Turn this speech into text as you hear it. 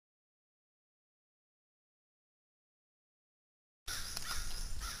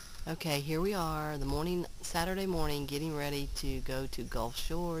Okay, here we are, the morning, Saturday morning, getting ready to go to Gulf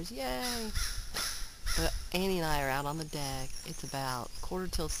Shores. Yay! Annie and I are out on the deck. It's about quarter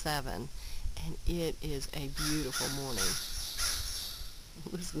till 7, and it is a beautiful morning.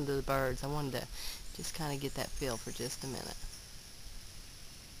 Listen to the birds. I wanted to just kind of get that feel for just a minute.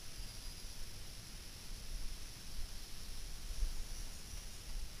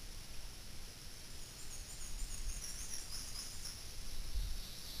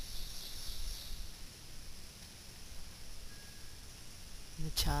 The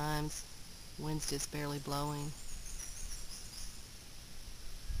chimes, wind's just barely blowing.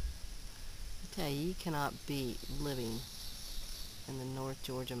 I tell you, you cannot beat living in the North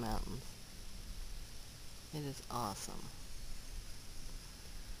Georgia mountains. It is awesome.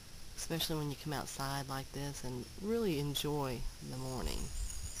 Especially when you come outside like this and really enjoy the morning.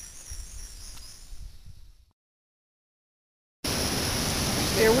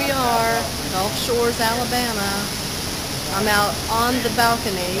 Here we are, Gulf Shores, Alabama. I'm out on the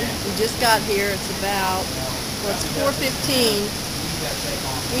balcony. We just got here. It's about, well, it's 4:15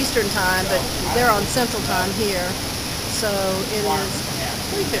 Eastern time, but they're on Central time here. So it is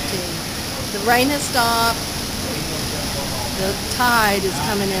 3:15. The rain has stopped. The tide is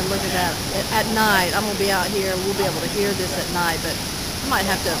coming in. Look at that. At night, I'm going to be out here. We'll be able to hear this at night, but I might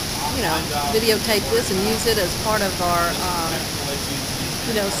have to, videotape this and use it as part of our,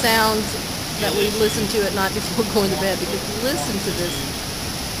 sounds that we listen to at night before going to bed, because listen to this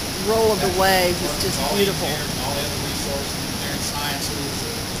roll of the waves. It's just beautiful. It's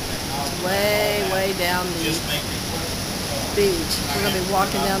way down the beach. We're going to be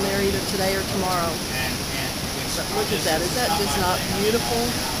walking down there either today or tomorrow. But look at that. Is that just not beautiful?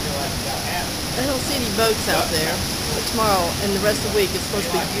 I don't see any boats out there. But tomorrow and the rest of the week it's supposed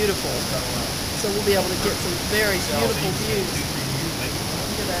to be beautiful. So we'll be able to get some very beautiful views.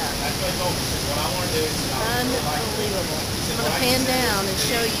 Look at that. Unbelievable. I'm going to pan down and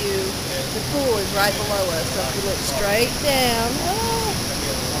show you the pool is right below us. So if you look straight down,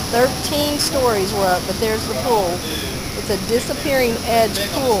 13 stories we're up, but there's the pool. It's a disappearing edge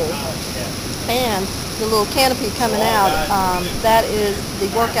pool. And the little canopy coming out, that is the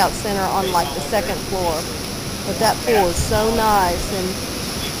workout center on like the second floor. But that pool is so nice, and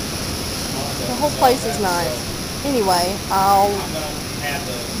the whole place is nice. Anyway, I'll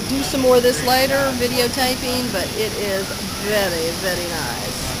do some more of this later, videotaping, but it is very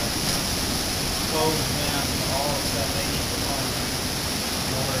nice.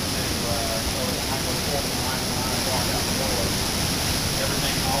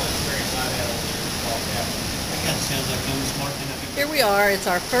 Here we are. It's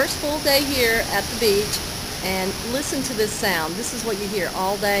our first full day here at the beach, and listen to this sound. This is what you hear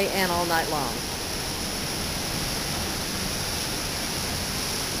all day and all night long.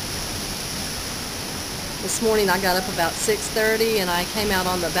 This morning I got up about 6:30 and I came out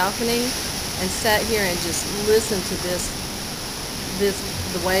on the balcony and sat here and just listened to the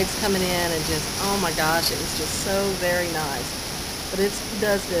waves coming in, and just, oh my gosh, it was just so very nice. But it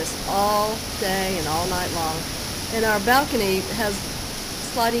does this all day and all night long. And our balcony has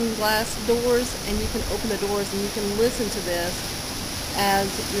sliding glass doors, and you can open the doors and you can listen to this as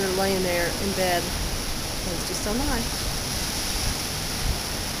you're laying there in bed. It's just so nice.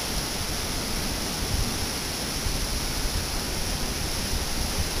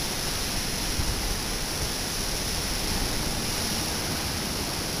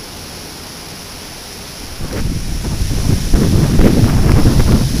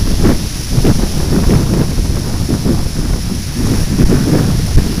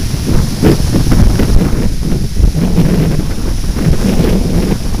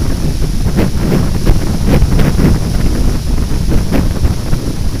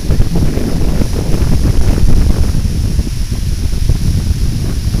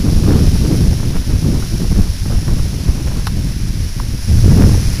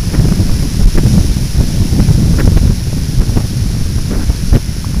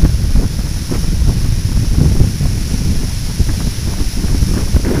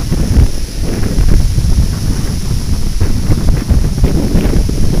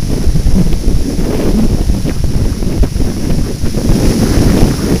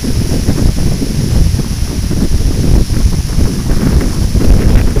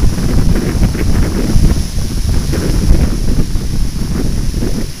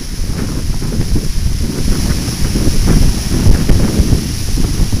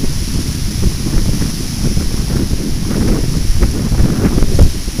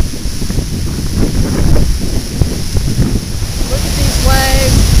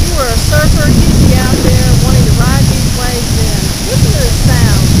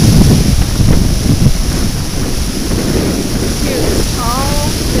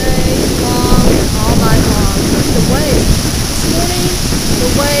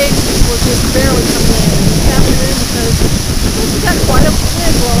 waves were just barely coming in. It's happening because we got quite a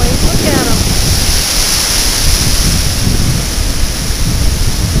wind blowing. Look at them.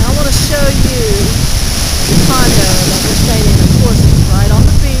 Now I want to show you the condo that we're staying in. Of course, it's right on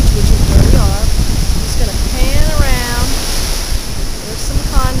the beach, which is where we are. I'm just going to pan around. There's some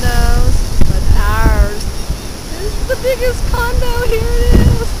condos, but ours is the biggest condo. Here it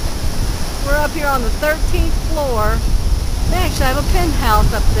is. We're up here on the 13th floor. They actually have a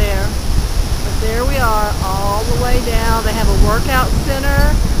penthouse up there. But there we are, all the way down. They have a workout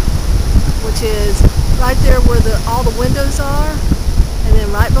center, which is right there where all the windows are. And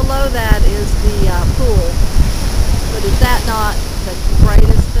then right below that is the pool. But is that not the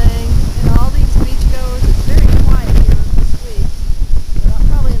greatest thing? And all these beachgoers, it's very quiet here this week. But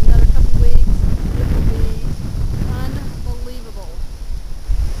probably in another couple weeks, it will be unbelievable.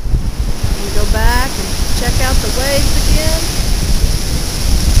 We go back and check out the waves again.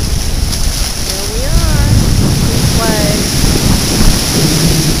 There we are. These waves.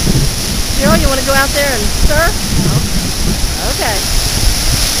 Cheryl, you want to go out there and surf? Okay.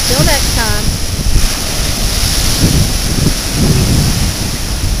 Till next time.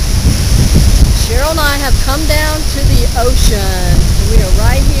 Cheryl and I have come down to the ocean. We are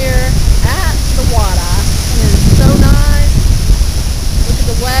right here at the water. And it is so nice. Look at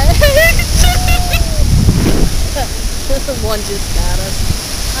the waves. One just got us.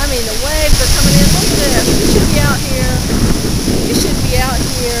 I mean, the waves are coming in. Look at this. You should be out here. You should be out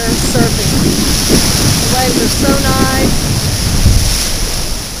here surfing. The waves are so nice.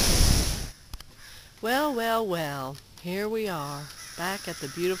 Well, well, well, here we are, back at the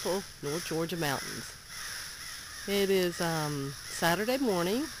beautiful North Georgia mountains. It is Saturday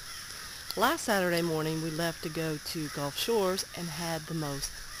morning. Last Saturday morning we left to go to Gulf Shores and had the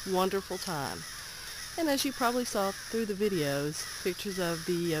most wonderful time. And as you probably saw through the videos, pictures of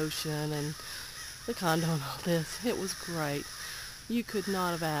the ocean and the condo and all this, it was great. You could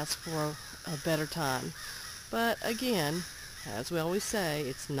not have asked for a better time. But again, as we always say,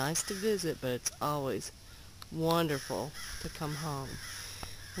 it's nice to visit, but it's always wonderful to come home.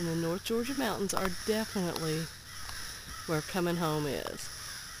 And the North Georgia mountains are definitely where coming home is.